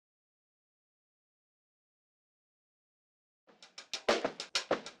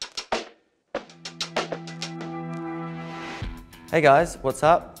Hey guys, what's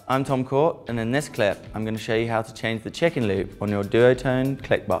up? I'm Tom Court, and in this clip I'm going to show you how to change the chicken loop on your Duotone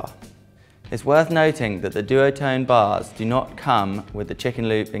Click Bar. It's worth noting that the Duotone bars do not come with the chicken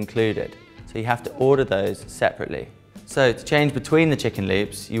loop included, so you have to order those separately. So to change between the chicken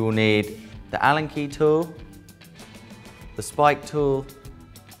loops, you will need the Allen key tool, the spike tool,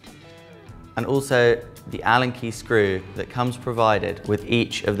 and also the Allen key screw that comes provided with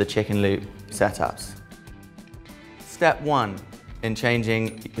each of the chicken loop setups. Step 1 in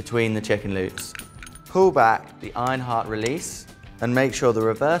changing between the chicken loops. Pull back the iron heart release and make sure the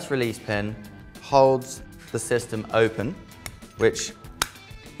reverse release pin holds the system open, which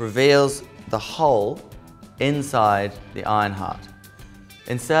reveals the hole inside the iron heart.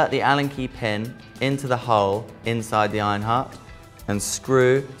 Insert the Allen key pin into the hole inside the iron heart and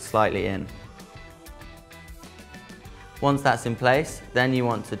screw slightly in. Once that's in place, then you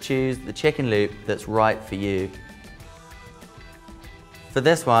want to choose the chicken loop that's right for you. For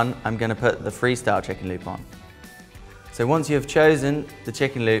this one, I'm going to put the freestyle chicken loop on. So once you have chosen the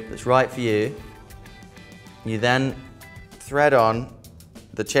chicken loop that's right for you, you then thread on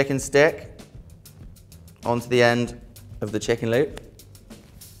the chicken stick onto the end of the chicken loop,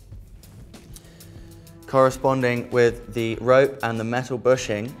 corresponding with the rope and the metal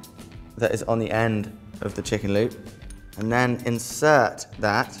bushing that is on the end of the chicken loop, and then insert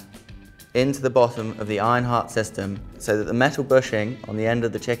that into the bottom of the iron heart system so that the metal bushing on the end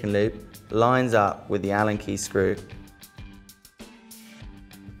of the chicken loop lines up with the Allen key screw.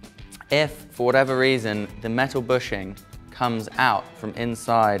 If, for whatever reason, the metal bushing comes out from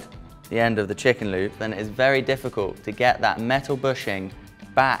inside the end of the chicken loop, then it is very difficult to get that metal bushing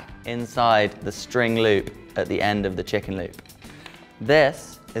back inside the string loop at the end of the chicken loop.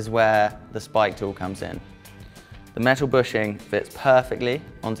 This is where the spike tool comes in. The metal bushing fits perfectly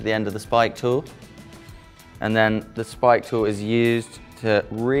onto the end of the spike tool, and then the spike tool is used to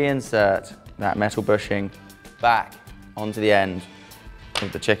reinsert that metal bushing back onto the end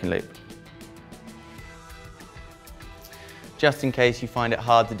of the chicken loop. Just in case you find it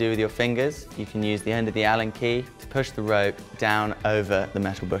hard to do with your fingers, you can use the end of the Allen key to push the rope down over the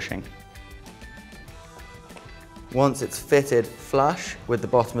metal bushing. Once it's fitted flush with the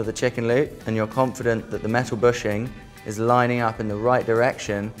bottom of the chicken loop and you're confident that the metal bushing is lining up in the right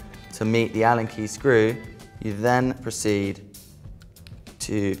direction to meet the Allen key screw, you then proceed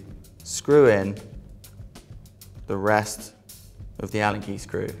to screw in the rest of the Allen key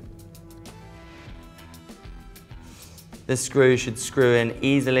screw. This screw should screw in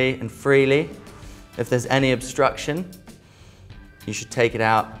easily and freely. If there's any obstruction, you should take it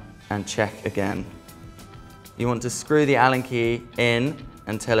out and check again. You want to screw the Allen key in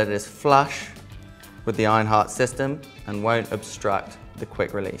until it is flush with the iron heart system and won't obstruct the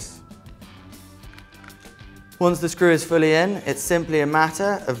quick release. Once the screw is fully in, it's simply a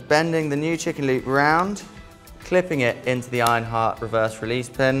matter of bending the new chicken loop round, clipping it into the iron heart reverse release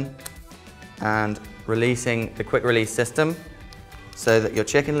pin and releasing the quick release system so that your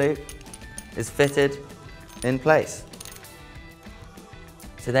chicken loop is fitted in place.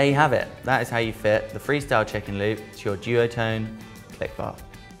 So there you have it. That is how you fit the freestyle chicken loop to your Duotone Click Bar.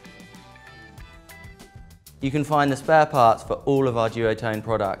 You can find the spare parts for all of our Duotone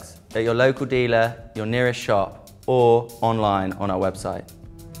products at your local dealer, your nearest shop, or online on our website.